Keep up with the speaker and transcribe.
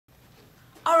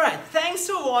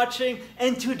thanks for watching,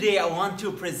 and today I want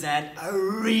to present a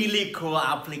really cool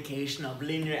application of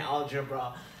linear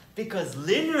algebra, because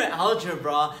linear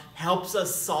algebra helps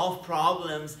us solve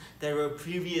problems that were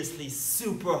previously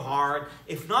super hard,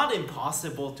 if not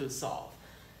impossible to solve.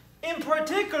 In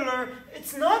particular,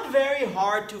 it's not very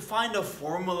hard to find a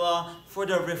formula for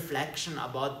the reflection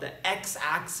about the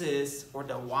x-axis or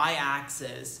the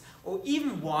y-axis, or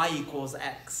even y equals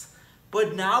x.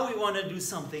 But now we want to do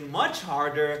something much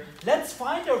harder. Let's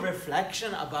find a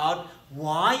reflection about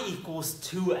y equals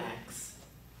 2x.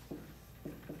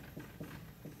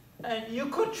 And you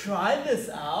could try this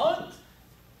out.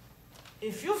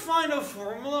 If you find a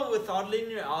formula without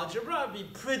linear algebra, I'd be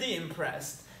pretty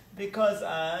impressed. Because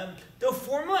the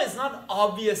formula is not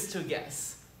obvious to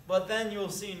guess. But then you'll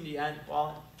see in the end,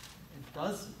 well,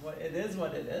 it is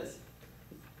what it is.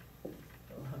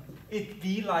 It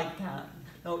be like that.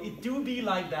 No, it do be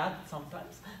like that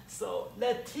sometimes. So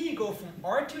let t go from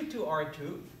R2 to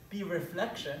R2, be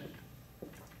reflection.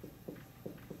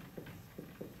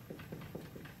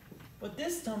 But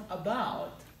this time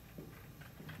about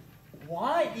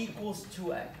y equals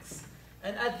 2x.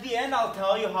 And at the end, I'll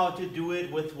tell you how to do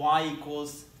it with y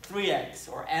equals 3x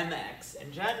or mx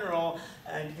in general,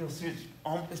 and you'll see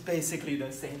it's basically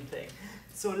the same thing.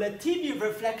 So let t be a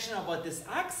reflection about this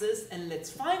axis, and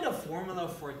let's find a formula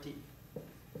for t.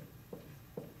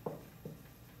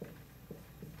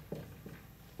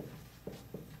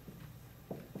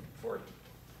 For t.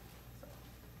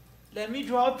 So let me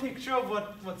draw a picture of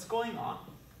what's going on.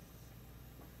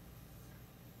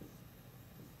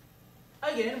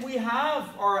 Again, we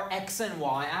have our x and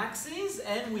y axes,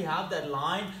 and we have that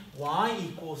line y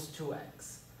equals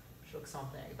 2x. Should look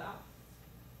something like that.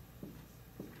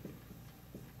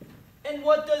 And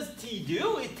what does t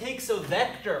do? It takes a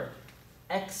vector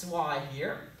xy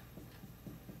here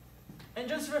and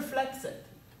just reflects it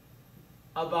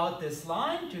about this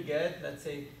line to get, let's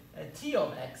say, a t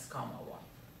of x comma y.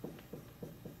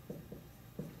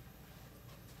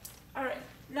 All right.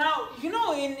 Now, you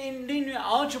know, in linear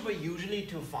algebra, usually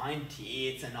to find t,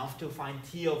 it's enough to find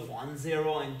t of 1,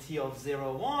 0 and t of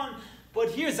 0, 1.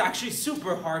 But here it's actually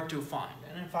super hard to find.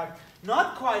 And in fact,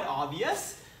 not quite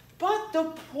obvious. But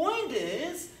the point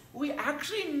is, we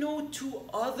actually know two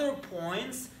other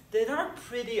points that are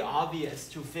pretty obvious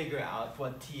to figure out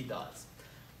what t does.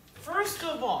 First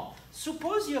of all,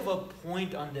 suppose you have a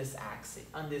point on this axis,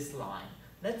 on this line.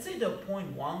 Let's say the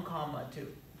point 1, 2.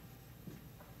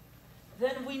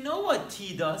 Then we know what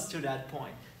t does to that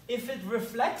point. If it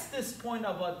reflects this point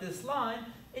about this line,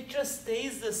 it just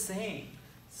stays the same.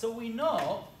 So we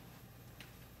know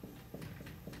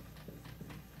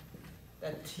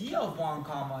that t of 1,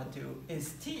 2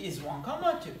 is t is 1,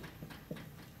 2.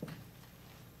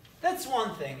 That's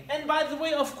one thing. And by the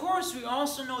way, of course, we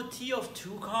also know t of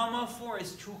 2, 4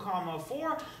 is 2,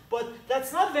 4. But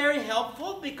that's not very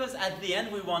helpful because at the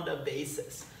end we want a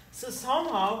basis. So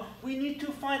somehow we need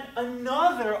to find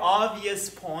another obvious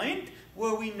point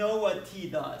where we know what t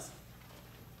does.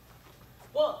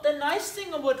 Well, the nice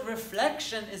thing about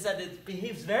reflection is that it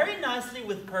behaves very nicely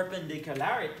with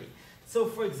perpendicularity. So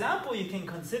for example, you can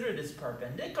consider this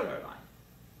perpendicular line.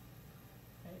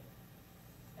 Okay?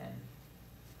 And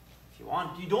if you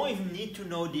want, you don't even need to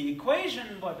know the equation,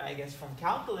 but I guess from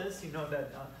calculus, you know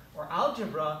that, or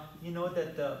algebra, you know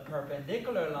that the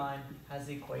perpendicular line has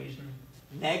the equation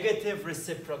negative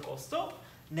reciprocal slope,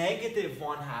 negative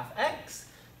 1/2 x.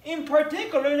 In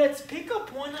particular, let's pick a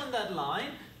point on that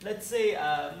line. Let's say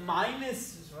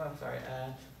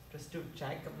just to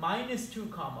check, minus 2,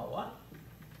 1.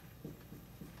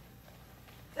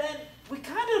 Then we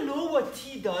kind of know what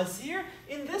t does here.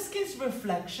 In this case,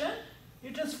 reflection, you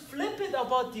just flip it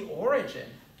about the origin.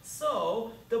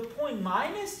 So the point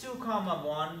minus 2,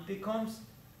 1 becomes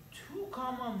 2,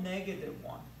 negative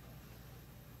 1.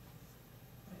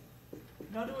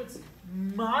 In other words,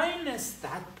 minus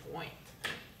that point.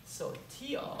 So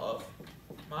t of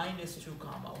minus 2,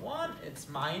 1, it's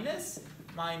minus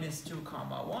 2,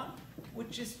 1,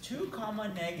 which is 2,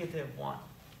 negative 1.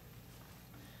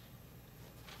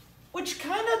 Which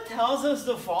kind of tells us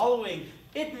the following.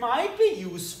 It might be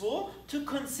useful to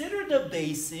consider the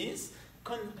bases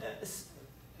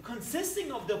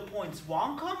consisting of the points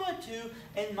 1, 2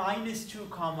 and minus 2,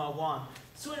 1.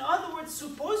 So in other words,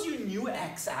 suppose you knew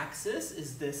x-axis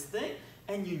is this thing,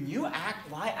 and you knew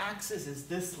y-axis is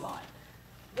this line.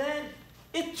 Then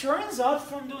it turns out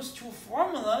from those two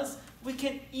formulas, we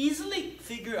can easily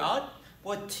figure out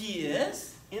what t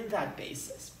is in that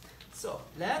basis. So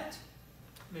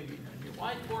maybe in a new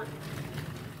whiteboard.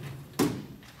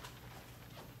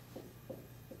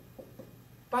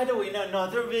 By the way, in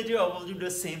another video, I will do the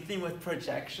same thing with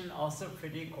projection, also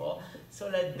pretty cool. So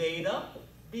let beta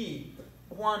be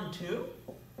 1, 2,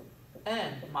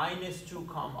 and minus 2,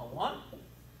 comma 1.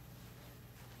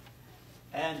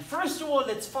 And first of all,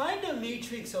 let's find the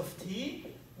matrix of T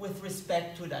with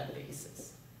respect to that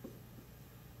basis.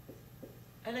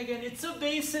 And again, it's a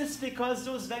basis because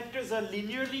those vectors are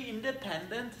linearly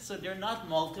independent, so they're not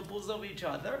multiples of each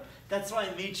other. That's why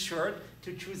I made sure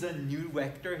to choose a new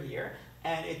vector here.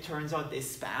 And it turns out they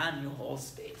span your whole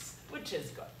space, which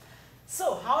is good.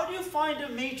 So how do you find the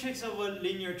matrix of a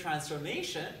linear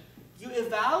transformation? You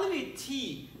evaluate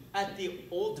T at the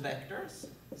old vectors,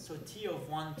 so T of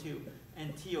 1, 2,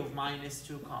 and T of minus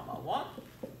 2, comma 1.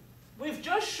 We've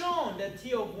just shown that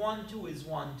T of 1, 2 is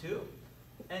 1, 2,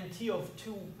 and T of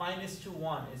 2, minus 2,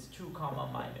 1 is 2, comma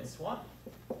minus 1.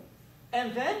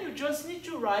 And then you just need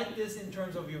to write this in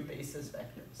terms of your basis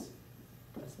vectors.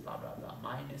 Plus blah, blah, blah,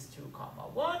 minus 2, comma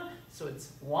 1. So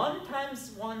it's 1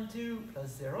 times 1, 2,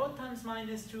 plus 0 times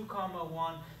minus 2, comma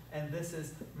 1. And this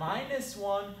is minus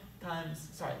 1 times,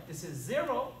 sorry, this is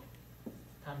 0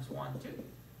 times 1, 2,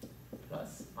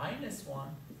 plus minus 1,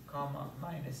 comma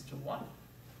minus 2, 1.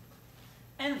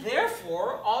 And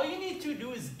therefore, all you need to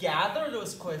do is gather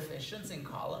those coefficients in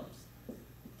columns.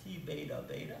 T beta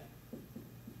beta.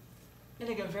 And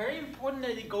again, very important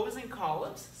that it goes in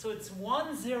columns. So it's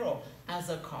 1, 0 as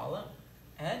a column,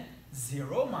 and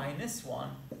 0 minus 1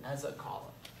 as a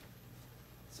column.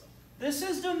 So this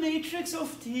is the matrix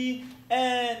of T,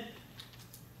 and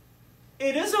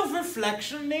it is a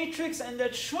reflection matrix, and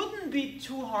that shouldn't be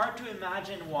too hard to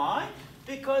imagine why.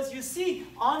 Because you see,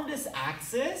 on this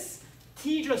axis,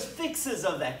 T just fixes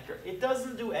a vector. It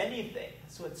doesn't do anything.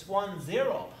 So it's 1,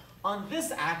 0. On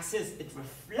this axis, it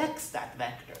reflects that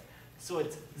vector. So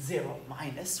it's 0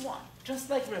 minus 1, just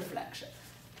like reflection.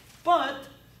 But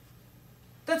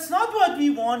that's not what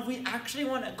we want. We actually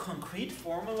want a concrete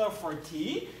formula for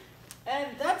T.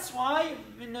 And that's why,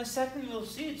 in a second, you'll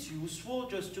see it's useful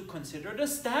just to consider the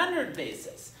standard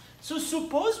basis. So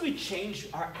suppose we change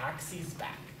our axes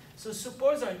back. So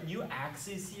suppose our new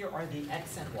axes here are the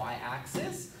x and y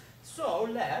axis. So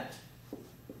let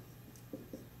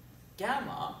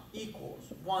gamma equals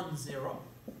 1, 0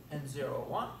 and 0,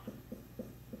 1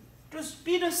 just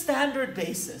be the standard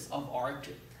basis of R2.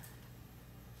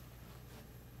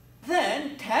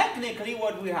 Then technically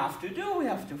what we have to do, we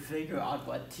have to figure out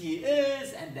what T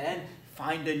is and then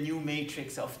find a new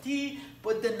matrix of T.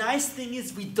 But the nice thing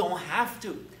is we don't have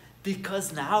to,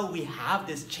 because now we have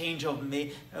this change of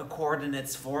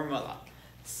coordinates formula.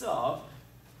 So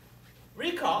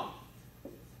recall,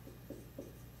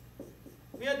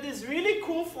 we had this really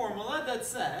cool formula that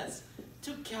says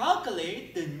to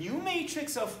calculate the new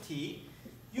matrix of T,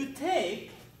 you take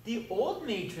the old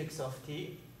matrix of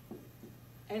T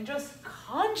and just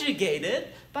conjugate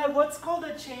it by what's called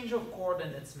a change of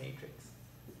coordinates matrix.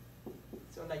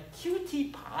 So like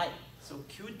QT pi, so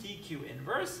QT Q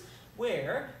inverse,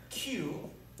 where Q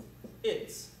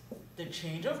is the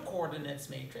change of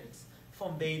coordinates matrix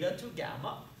from beta to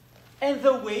gamma. And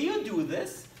the way you do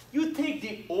this, you take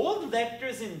the old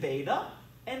vectors in beta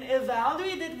and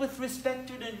evaluate it with respect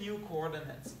to the new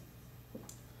coordinates.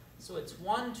 So it's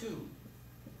 1, 2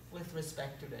 with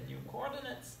respect to the new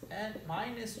coordinates, and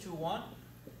minus 2, 1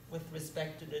 with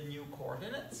respect to the new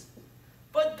coordinates.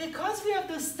 But because we have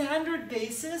the standard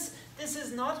basis, this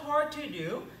is not hard to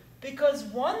do, because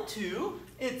 1, 2,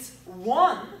 it's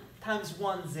 1 times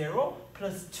 1, 0,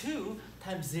 plus 2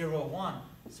 times 0, 1.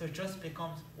 So it just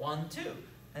becomes 1, 2.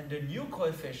 And the new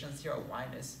coefficients here are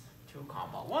minus 2,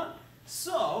 comma 1.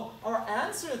 So our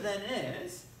answer then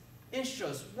is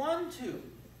just 1, 2,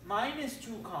 minus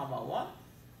 2, comma 1,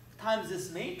 times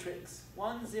this matrix,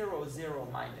 1, 0, 0,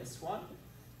 minus 1,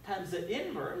 times the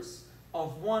inverse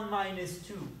of 1 minus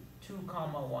 2, 2,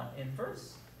 comma 1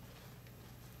 inverse.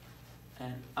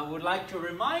 And I would like to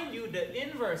remind you the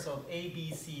inverse of A,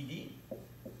 B, C, D.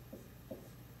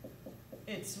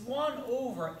 It's 1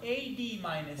 over AD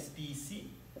minus BC,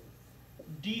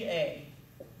 dA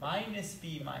minus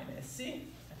B minus C.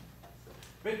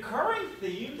 Recurring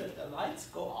theme that the lights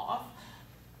go off.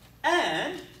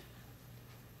 And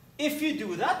if you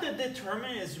do that, the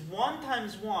determinant is 1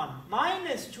 times 1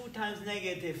 minus 2 times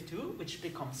negative 2, which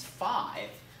becomes 5.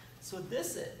 So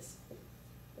this is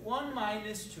 1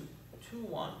 minus 2, 2,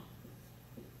 1,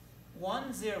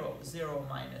 1, 0, 0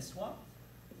 minus 1,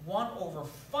 1 over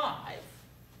 5,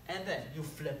 and then you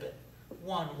flip it,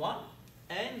 1, 1,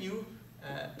 and you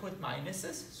put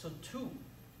minuses, so 2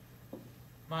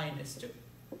 minus 2.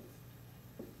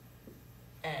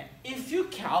 And if you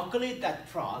calculate that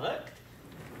product,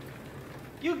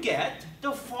 you get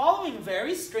the following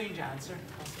very strange answer.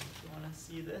 Also, if you want to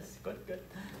see this, good.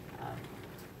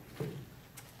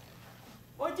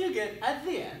 What you get at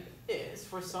the end is,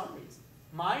 for some reason,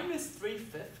 minus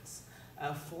 3/5,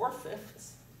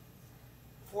 4/5,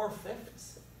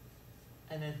 4/5,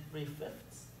 and then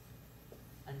 3/5.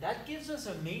 And that gives us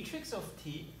a matrix of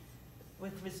T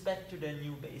with respect to the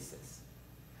new basis.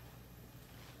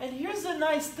 And here's the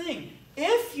nice thing.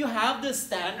 If you have the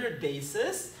standard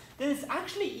basis, then it's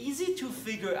actually easy to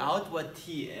figure out what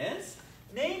T is.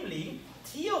 Namely,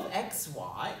 T of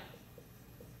xy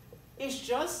is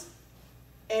just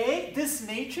this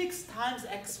matrix times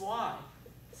xy.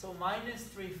 So minus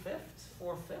 3/5,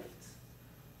 4/5,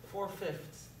 4/5,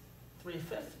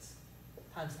 3/5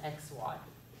 times xy.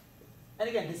 And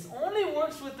again, this only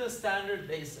works with the standard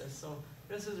basis. So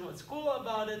this is what's cool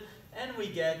about it. And we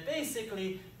get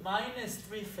basically minus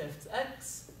 3/5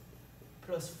 x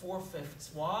plus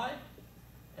 4/5 y,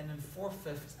 and then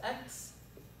 4/5 x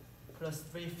plus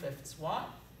 3/5 y.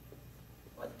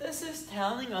 What this is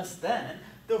telling us then,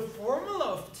 the formula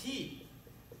of T,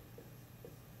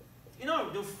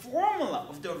 the formula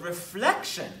of the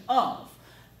reflection of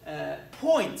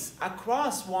points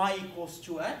across y equals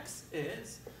 2x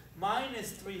is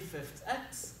minus 3/5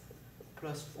 x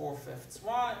plus 4/5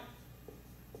 y,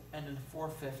 and then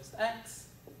 4/5 x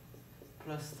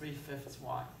plus 3/5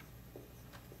 y.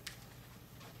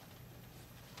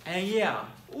 And yeah,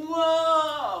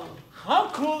 whoa! How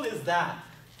cool is that?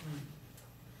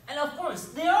 And of course,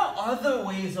 there are other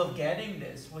ways of getting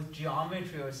this with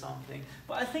geometry or something,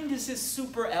 but I think this is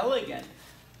super elegant.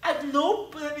 I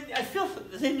feel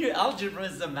linear algebra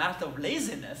is a math of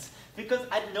laziness, because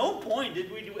at no point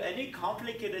did we do any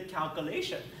complicated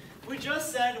calculation. We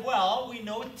just said, well, we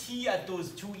know T at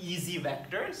those two easy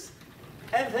vectors,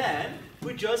 and then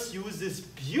we just use this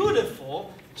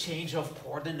beautiful change of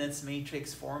coordinates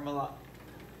matrix formula,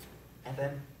 and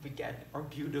then we get our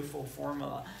beautiful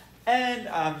formula. And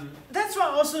that's why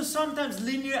also sometimes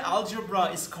linear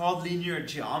algebra is called linear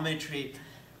geometry.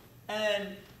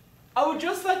 And I would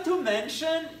just like to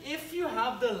mention, if you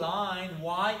have the line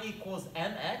y equals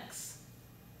mx,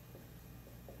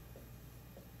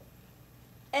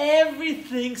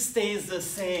 everything stays the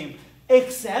same,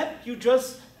 except you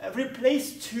just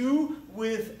replace 2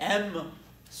 with m.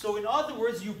 So in other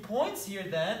words, your points here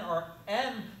then are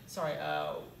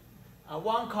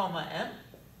 1 comma m,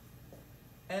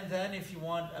 and then if you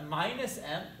want a minus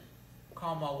m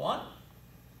comma 1,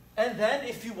 and then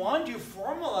if you want your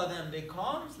formula then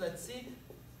becomes, let's see,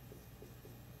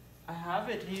 I have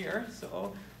it here,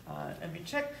 so let me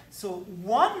check. So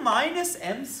 1 minus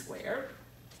m squared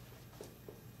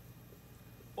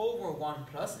over 1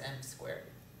 plus m squared,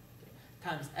 okay,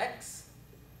 times x,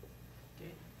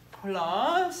 okay,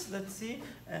 plus, let's see,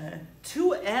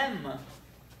 2m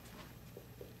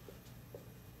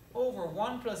over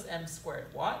 1 plus m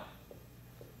squared y,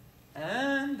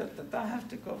 and I have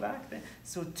to go back there.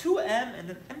 So 2m and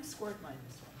then m squared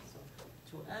minus 1.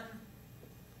 So 2m,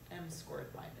 m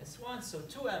squared minus 1. So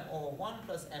 2m over 1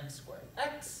 plus m squared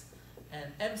x,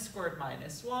 and m squared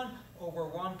minus 1 over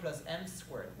 1 plus m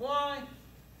squared y.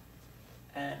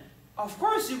 And of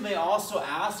course, you may also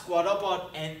ask, what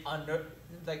about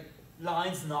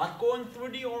lines not going through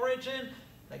the origin?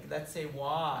 Like let's say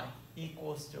y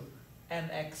equals to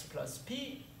mx plus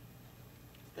p.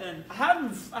 Then I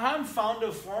haven't found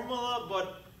a formula,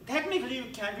 but technically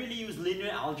you can't really use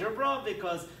linear algebra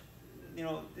because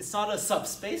it's not a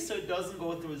subspace, so it doesn't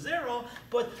go through 0.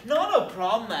 But not a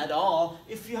problem at all.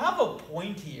 If you have a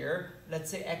point here, let's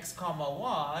say x comma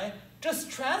y, just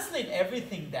translate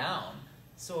everything down.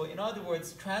 So in other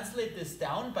words, translate this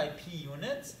down by p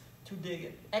units to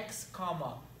the x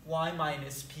comma y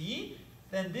minus p.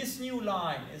 Then this new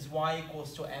line is y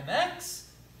equals to mx.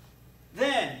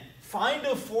 Then find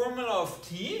a formula of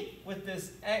t with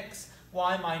this x,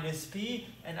 y minus p,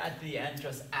 and at the end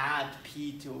just add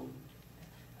p to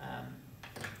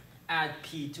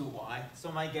y.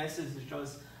 So my guess is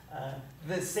just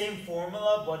the same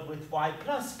formula, but with y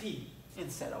plus p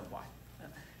instead of y.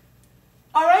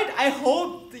 All right, I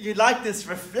hope you like this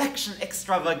reflection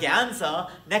extravaganza.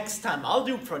 Next time I'll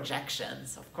do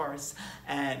projections, of course.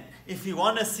 And if you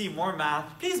want to see more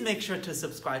math, please make sure to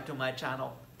subscribe to my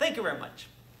channel. Thank you very much.